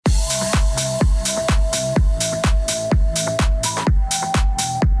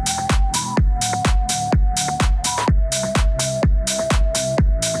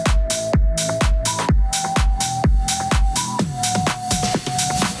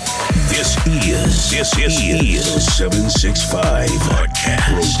This is 765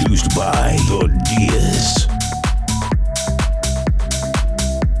 Podcast, produced by The Diaz.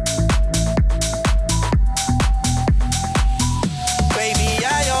 Baby,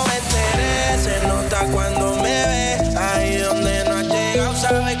 ya yo me enteré, se nota cuando me ves. Ahí donde no has llegado,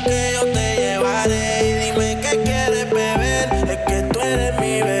 sabes que yo te llevaré. Y dime qué quieres beber, es que tú eres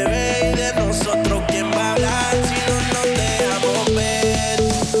mi bebé. Y de nosotros, ¿quién va a hablar si no nos dejamos ver?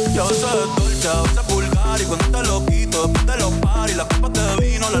 Yo soy dulce, a veces vulgar. Y cuando te lo quito, después de los paris, las copas de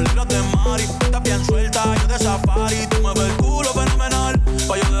vino, las libras de mari. Estás bien suelta, yo de safari. Tú me ves el culo fenomenal,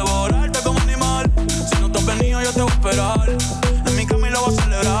 pa' yo devorarte como animal. Si no te has venido, yo te voy a esperar. En mi cama y lo voy a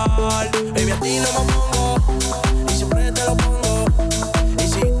celebrar. Baby, a ti no me pongo, y siempre te lo pongo. Y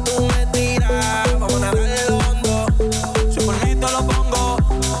si tú me tiras, vamos a nadar en lo hondo. Si por mí te lo pongo,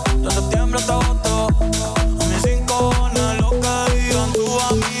 de septiembre hasta agosto. A mis 5 cojones, lo que digan tus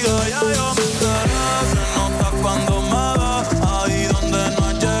amigas. Ya yo me enteré, se nota cuando me ves. Ahí donde no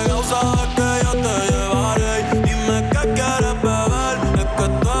has llegado, sabes que yo te llevaré. Dime qué quieres beber, es que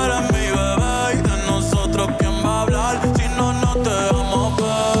tú eres mi bebé. Y de nosotros, ¿quién va a hablar si no nos dejamos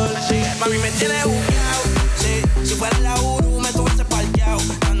ver? Sí, mami, me tienes buqueado. Sí, si fuera la Uru, me tuviese parqueado.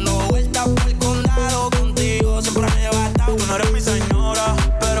 Dando vueltas por el condado, contigo siempre arrebatado. Tú no eres mi señora,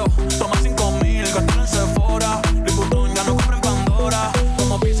 pero toma 5,000, gastalo en Sephora. Louis Vuitton ya no compra en Pandora.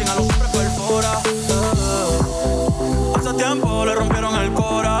 Como piercing a los hombres perfora. Hace tiempo le rompieron el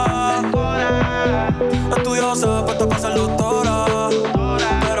cora. Estudiosa, puesta para ser doctora.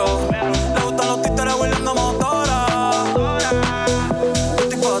 Pero le gustan los títeres hueliendo motora. Yo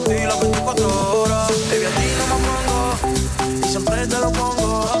estoy pa' ti las 24 horas. Baby, a ti no me pongo,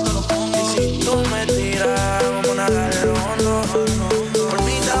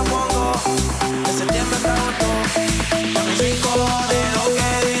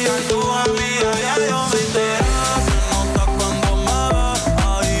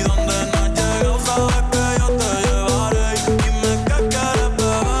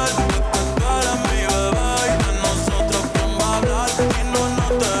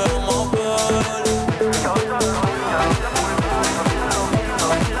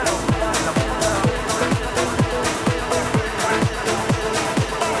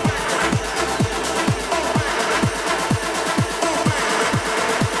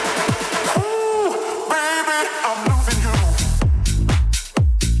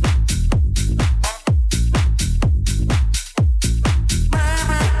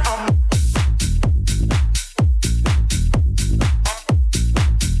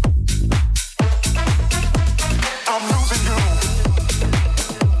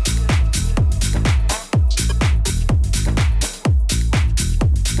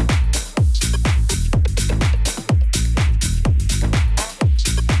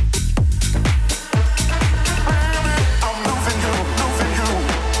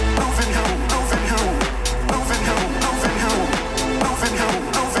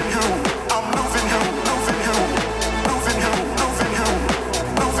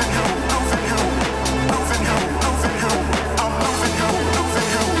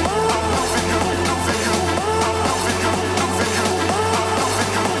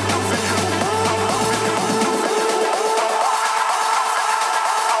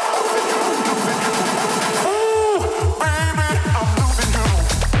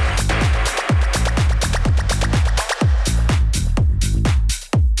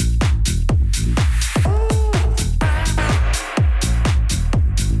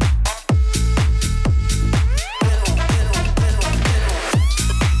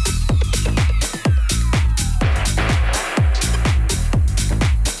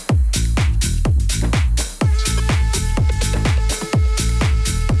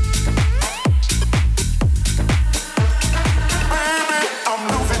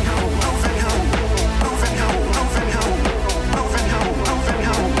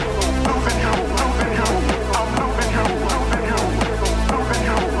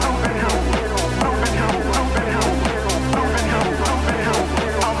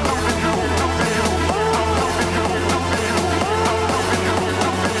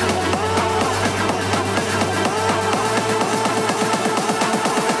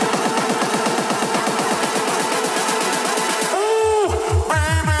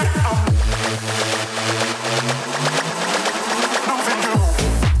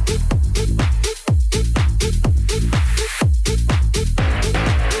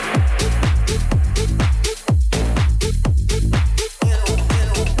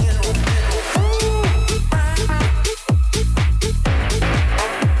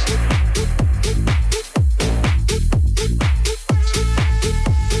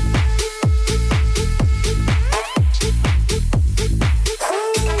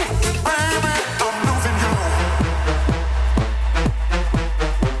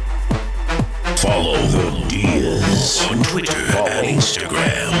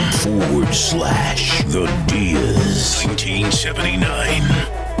 Instagram.com/The Diaz 1979.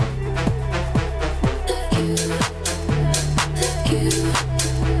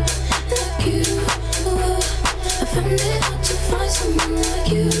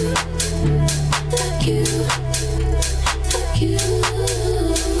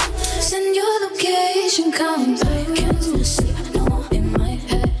 Send your location, come I can't sleep no more in my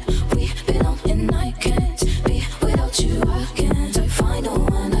head. We belong and I can't be without you. I can't find no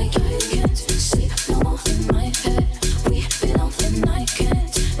one. I can't sleep no more in my head. We belong and I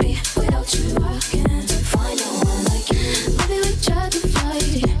can't be without you. I can't find no one like you. Maybe we tried to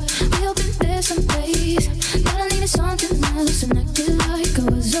fight it. We all been there some days. But I needed something else and acted like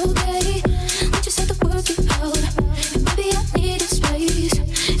it was okay. We just had to work it out. And maybe I needed space.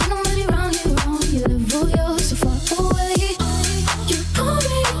 And nobody around here on your level. You're so far away. You pull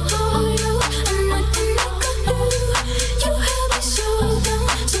me hard out. I'm acting like I do. You held me so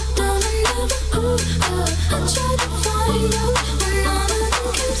down and never moved. I tried to find out when none of them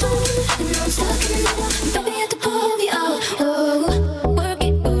came through. And I'm stuck in the one. Baby, had to pull me out. Oh, work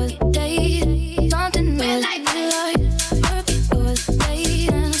it all day. Something was like work it all day.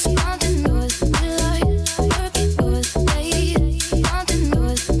 And something was like work it all day. Something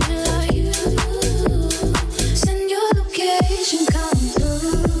was like you. Send your location, come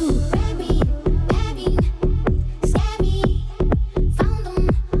through. Baby, scary. Found them,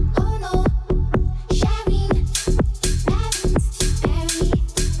 oh no. Sharing, parents, Perry.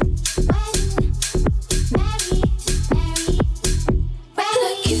 Wedding, Mary.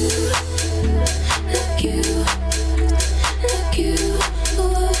 Like you.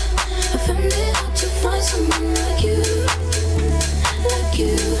 I found it hard to find someone like you.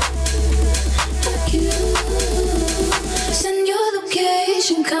 Send your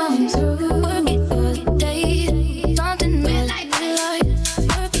location, come through. Work it all day. Something was like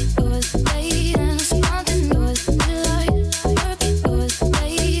work it all day. And something was like work it all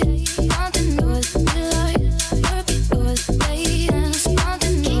day. Something was like work it all day. And something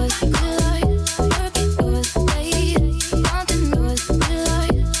was like work it all day. Something was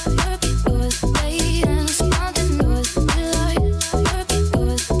like work it all day. And something was like work it all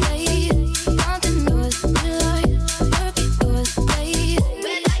day. Something was like work it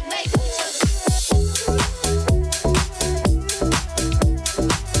all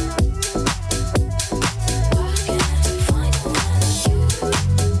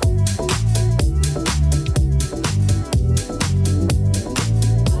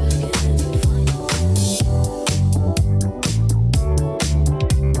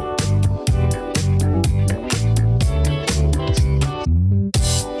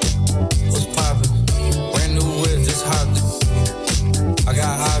What's poppin'? Brand new whip, just hopped in. I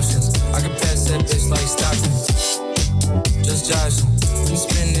got options. I can pass that bitch like Stockton. Just joshin'. We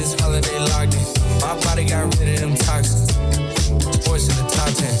spend this holiday locked in. My body got rid of them toxins. Sports in the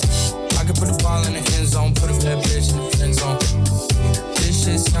top 10. I can put the ball in the end zone, put a bad bitch in the friend zone. This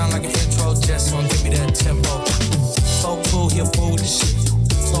shit sound like an intro jet song, give me that tempo. So cool, he a fool with the shit.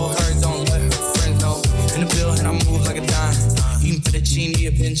 Told her don't let her friends know. In the building, I move like a dime. Eating fettuccine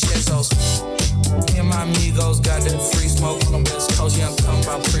up in Vincenzo's. Me and my amigos got that free smoke on the West Coast. Yeah, I'm talking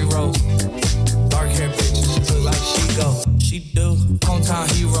about pre-rolls. Dark hair bitch, she look like she go. She do. Hometown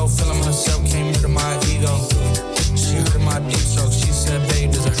hero, feeling myself, can't murder my ego. She heard my deep stroke. She said,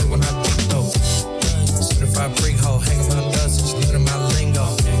 babe, does it hurt when I deep though? Certified freak hoe, hanging on dust, and she learning my lingo.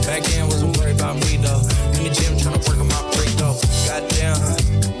 Back then, wasn't worried about me though. In the gym, trying to work on my freak though. Goddamn.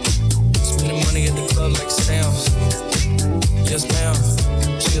 Spending money at the club like Sam's. Yes, ma'am.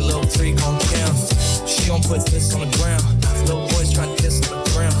 She a little freak on cam. She gon' put this on the ground. Little boys try to diss on the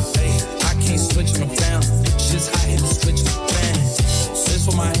ground. Hey, I can't switch on the pound. She just hot, hit the switch on the fan. This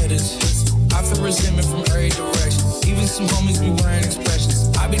where my head is. I feel resentment from every direction. Even some homies be wearing expressions.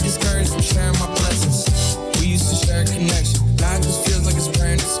 I be discouraged from sharing my blessings. We used to share a connection. Now it just feels like it's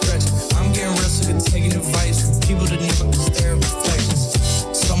wearing discretion. I'm getting real sick of taking advice from people that never can stare at reflections.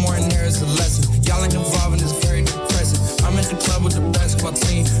 Somewhere in there is a lesson. Y'all ain't involved in this, very depressing. I'm at the club with the basketball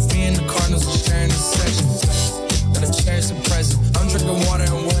team. Me and the Cardinals are sharing this section. Gotta cherish the present. I'm drinking water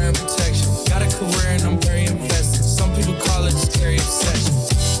and wearing protection. Got a career and I'm very invested. Some people call it a scary obsession.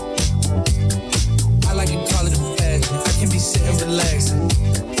 I like to call it a passion. I can be sitting relaxing.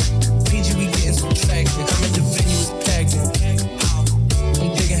 PG, we getting some traction. I'm at the venue, it's packed in.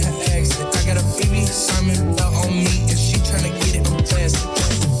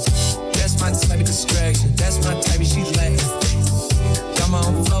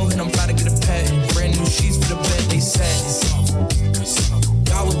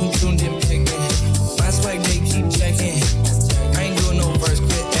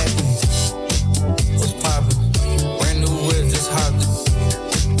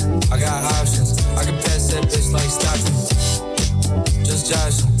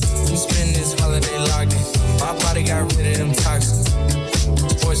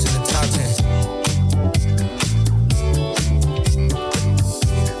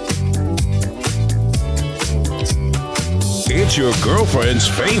 It's your girlfriend's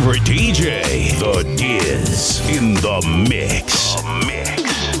favorite DJ, The Diz, in the mix.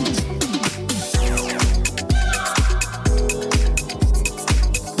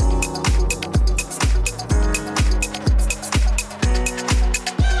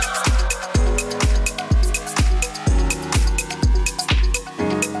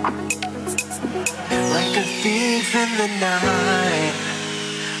 Like a thief in the night,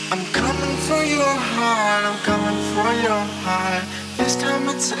 I'm coming for your heart, I'm coming for your heart. This time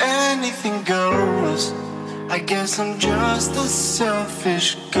it's anything goes. I guess I'm just a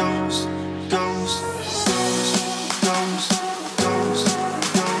selfish ghost.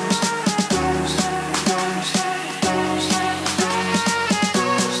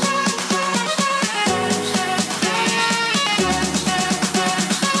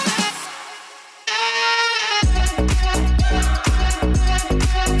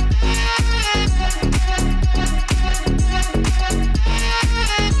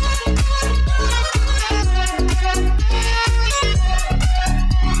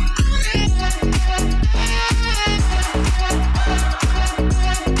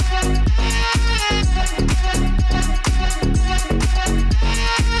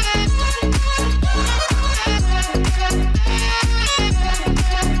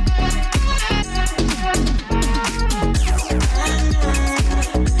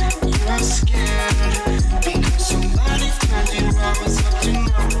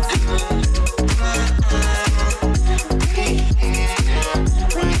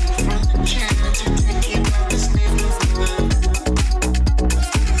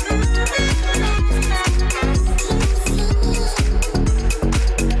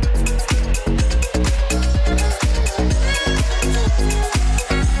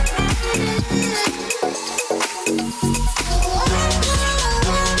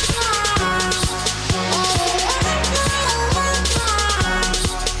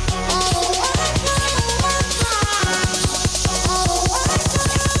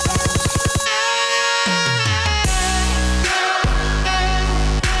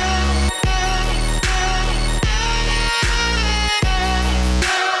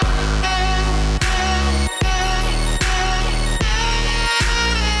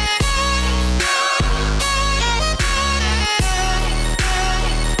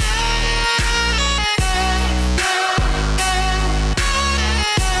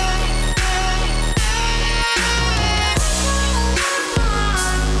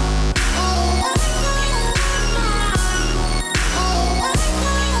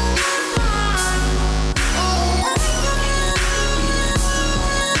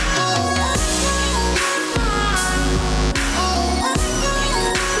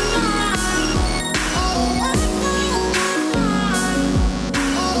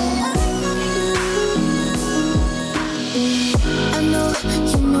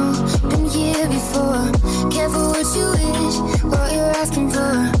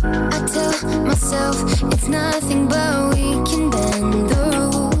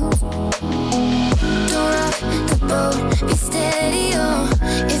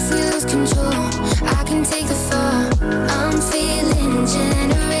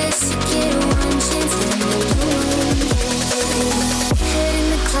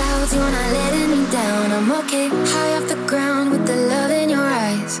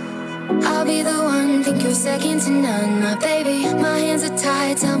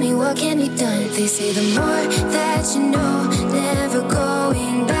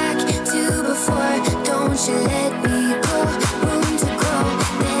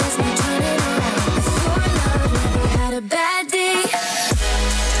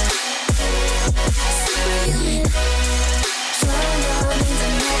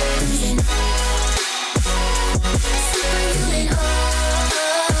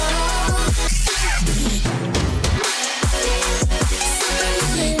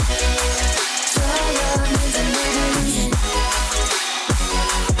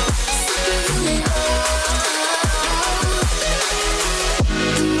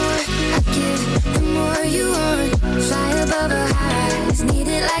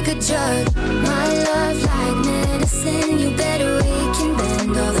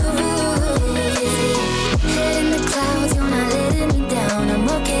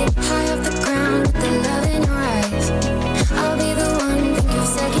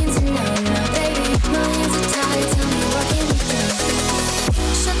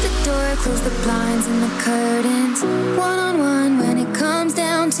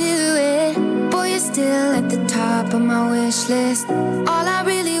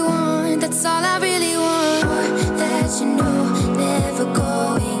 That's all I really want. More that you know, never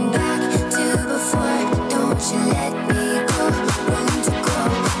going back to before. Don't you let me go.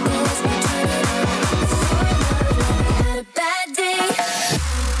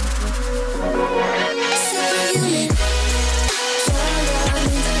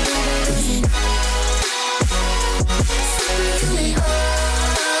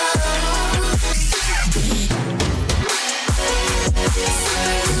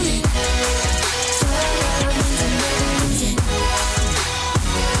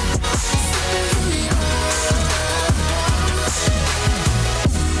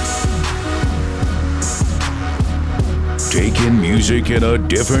 music in a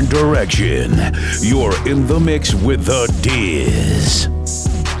different direction. You're in the mix with The Diz.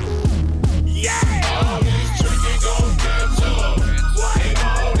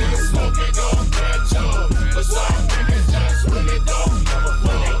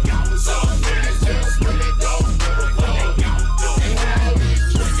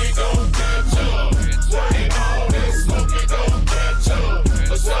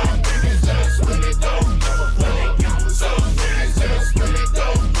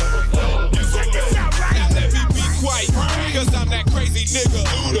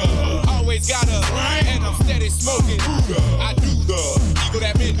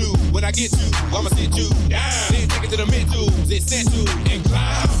 Get you, I'ma sit you down. Then take it to the mid-dudes, it's sent to and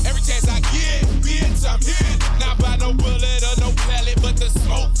climb. Every chance I get, bitch, I'm hit. Not by no bullet or no pellet, but the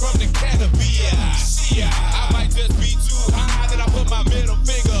smoke from the cannabis. Yeah, I might just be too high, then I put my middle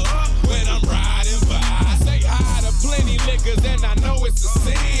finger up when I'm riding by. I say hi to plenty liquors, and I know it's a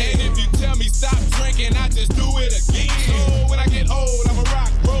sin. And if you tell me stop drinking, I just do it again. So when I get old, I'ma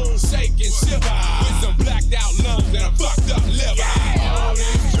rock, roll, shake, and shiver with some blacked out lungs and a fucked up liver. All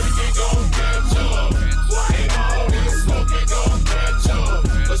this drinking gon' get you. And all this smoking gon' get you.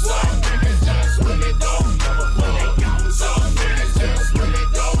 But some niggas just really don't give a fuck. Some niggas just really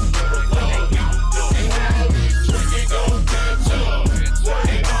don't give a fuck. And all this drinking gon' get you.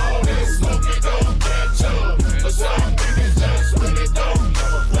 And all this smoking gon' get you. But some niggas just really don't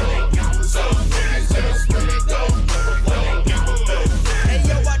give a fuck. Some niggas just really don't give a fuck. Hey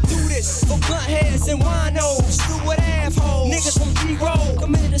yo, I do this for blunt heads and winos. Stupid assholes. Niggas from D-Roll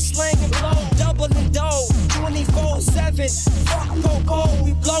committed to slang and blow. Doubling dough, 24/7. Fuck Coco,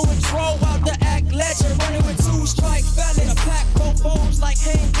 we blowing troll out the act legend. Running with two strike fellas. Pack Cocos like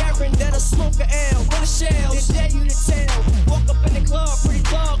Hank Aaron. That'll smoke a L, bust shells. Then dare you to tell. Walk up in the club, pretty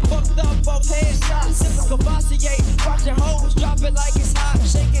thug, fucked up, both headshots. Sipping Cavassier, watching hoes, drop it like it's hot.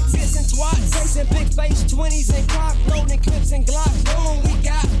 Shaking tits and twats, facing big face 20s and cock, loading clips and glocks. Boom, we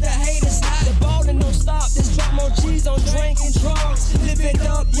got the haters hot. The ballin' don't stop. This drop more G's on drink and drugs. Live it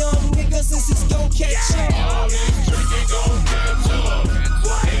up, young niggas, since it's gon' catch up. All this drinking gon' get you.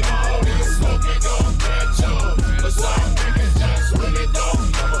 And all this smoking gon' get you.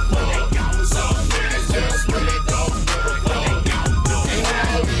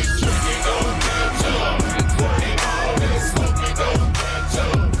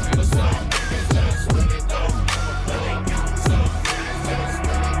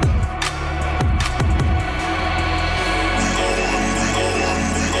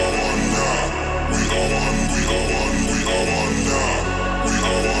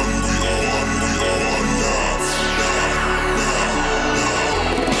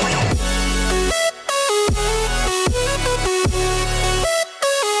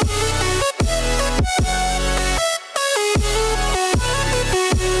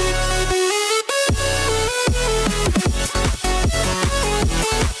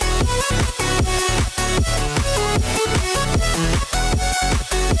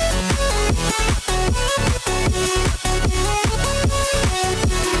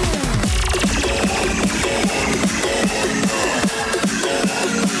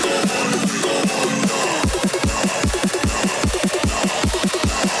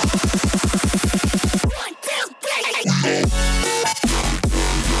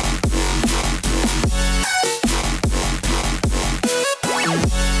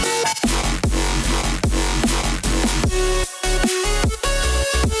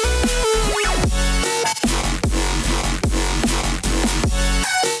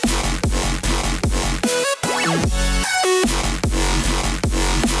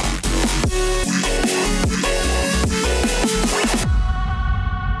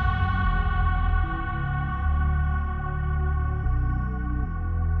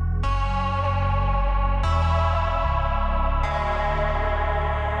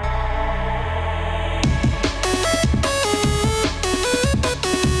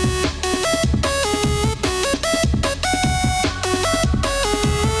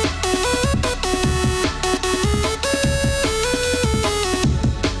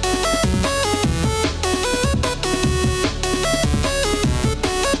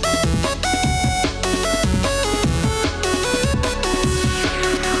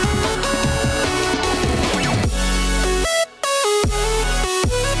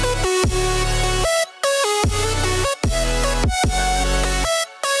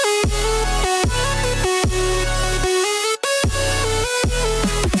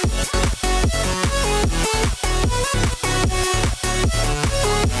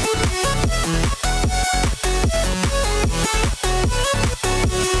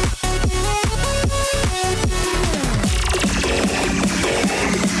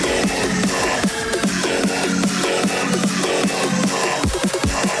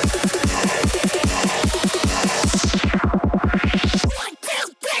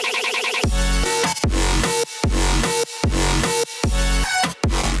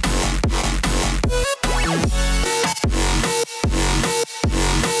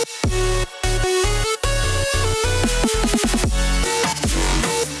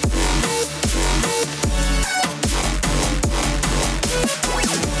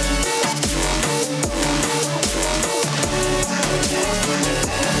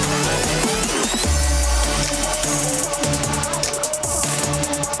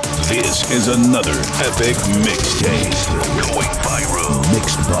 is another epic mixtape. Going viral.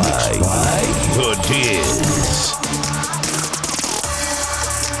 Mixed by The Diz.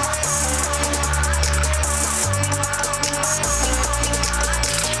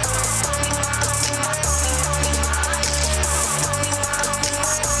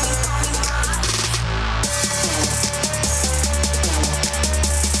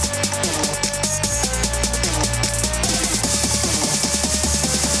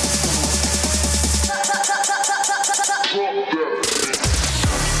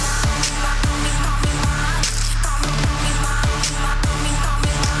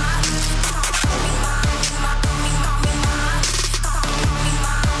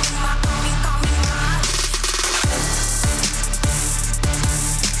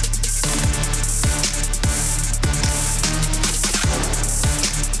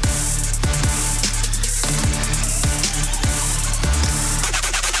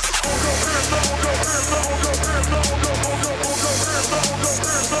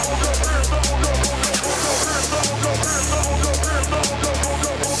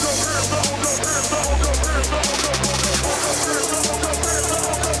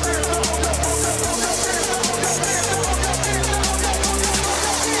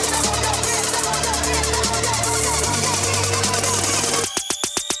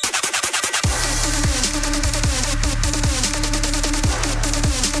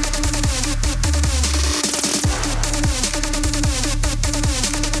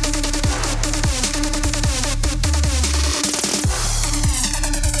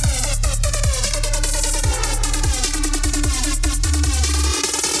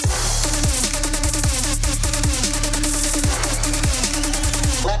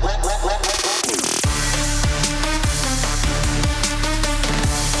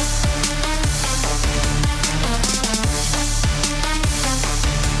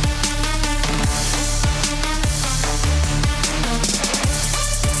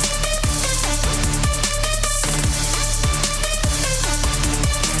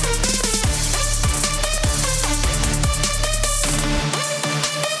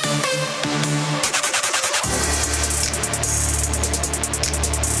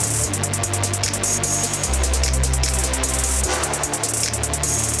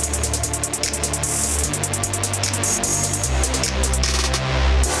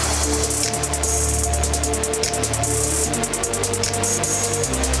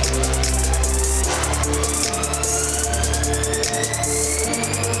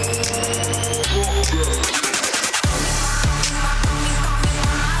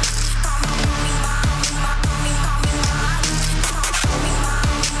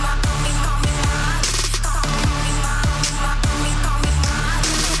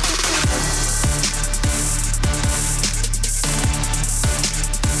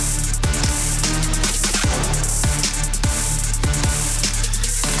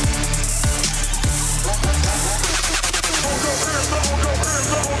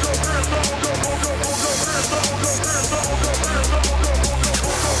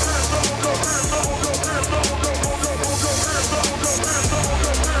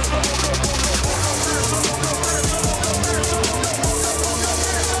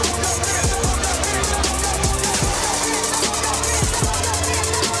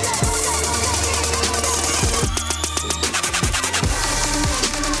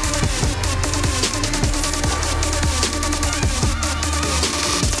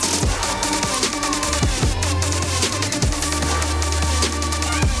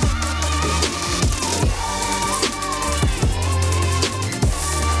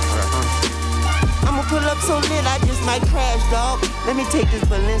 might crash, dog. Let me take this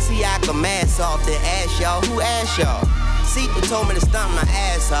Balenciaga mask off, then ask y'all, who asked y'all? Seaton told me to stomp my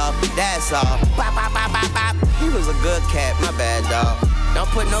ass off, that's all. Bop, bop, bop, bop, bop. He was a good cat, my bad, dog. Don't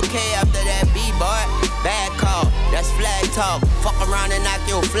put no K after that B, boy. Bad call, that's flag talk. Fuck around and knock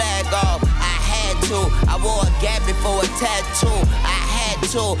your flag off. I had to, I wore a gap before a tattoo. I had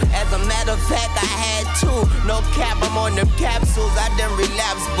to, as a matter of fact, I had to. No cap, I'm on them capsules. I done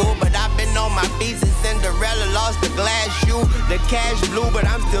relapse, boo, but I've been on my beats since Cinderella lost the glass shoe. The cash blue, but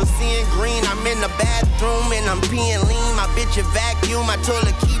I'm still seeing green. I'm in the bathroom and I'm peeing lean. My bitch a vacuum, I told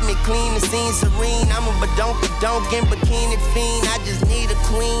her keep me clean, the scene serene. I'm a badonk in bikini fiend. I just need a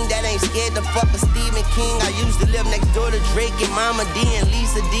queen that ain't scared to fuck a Stephen King. I used to live next door to Drake and Mama D and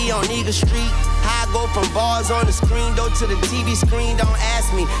Lisa D on Eagle Street. How I go from bars on the screen door to the TV screen, don't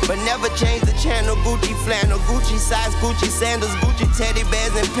ask me. But never change the channel, Gucci flannel, Gucci size, Gucci sandals, Gucci teddy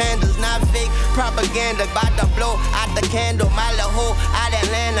bears and pandas. Not fake propaganda, bout to blow out the candle. My little hoe out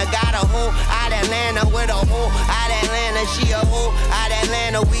Atlanta, got a hoe out Atlanta with a hoe out Atlanta. She a hoe out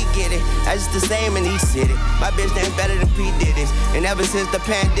Atlanta, we get it. That's the same in each city. My bitch ain't better than P. Diddy's. And ever since the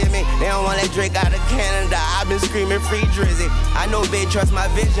pandemic, they don't want that Drake out of Canada. I've been screaming free Drizzy. I know they trust my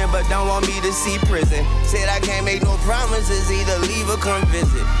vision, but don't want me to see prison. Said I can't make no promises, either leave or come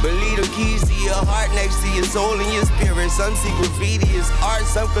visit. But leave the keys to your heart next to your soul and your spirit. Some see graffiti as art,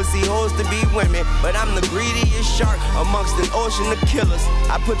 some could see hoes to be women. But I'm the greediest shark amongst an ocean of killers.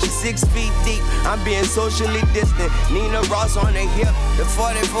 I put you 6 feet deep, I'm being socially distant. Nina Ross on the hip, the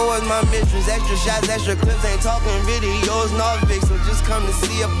 44 is my mistress. Extra shots, extra clips, ain't talking videos, no Vic, so just come to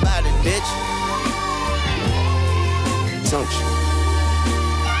see about it, bitch. Don't you?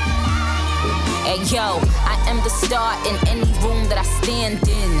 Hey yo, I am the star in any room that I stand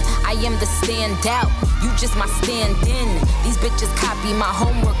in. I am the standout, you just my stand-in. These bitches copy my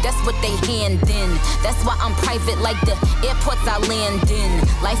homework, that's what they hand in. That's why I'm private like the airports I land in.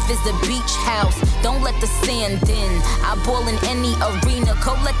 Life is a beach house, don't let the sand in. I ball in any arena,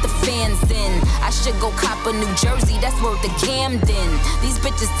 go let the fans in. I should go cop a New Jersey, that's worth the Camden. These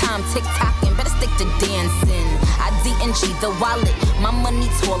bitches time tick-tocking, better stick to dancing. I D&G the wallet, my money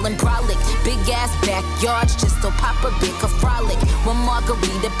tall and brolic. Big ass backyards, just so Papa Big a frolic. One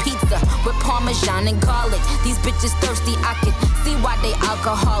margarita pizza with Parmesan and garlic. These bitches thirsty, I can see why they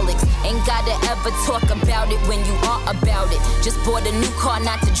alcoholics. Ain't gotta ever talk about it when you are about it. Just bought a new car,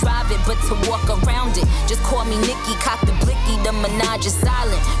 not to drive it, but to walk around it. Just call me Nikki, cock the blicky, the Minaj is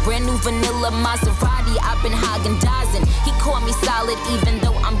silent. Brand new vanilla Maserati, I've been Haagen-Dazsing. He called me solid, even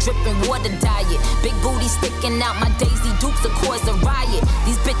though I'm dripping water diet. Big booty sticking out, my Daisy Dukes will cause a riot.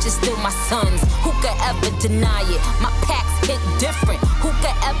 These bitches still my sons, who could ever deny it? My packs hit different, who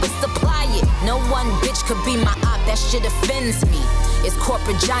could ever supply it? No one bitch could be my op, that shit offends me. It's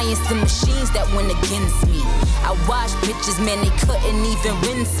corporate giants and machines that win against me. I watch bitches, man, they couldn't even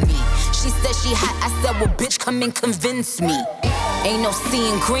rinse me. She said she hot, I said, well, bitch, come and convince me. Ain't no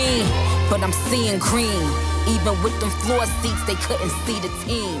seeing green, but I'm seeing green. Even with them floor seats, they couldn't see the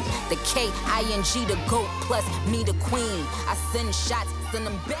team. The K-I-N-G, the GOAT, plus me, the queen. I send shots, send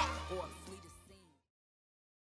them back.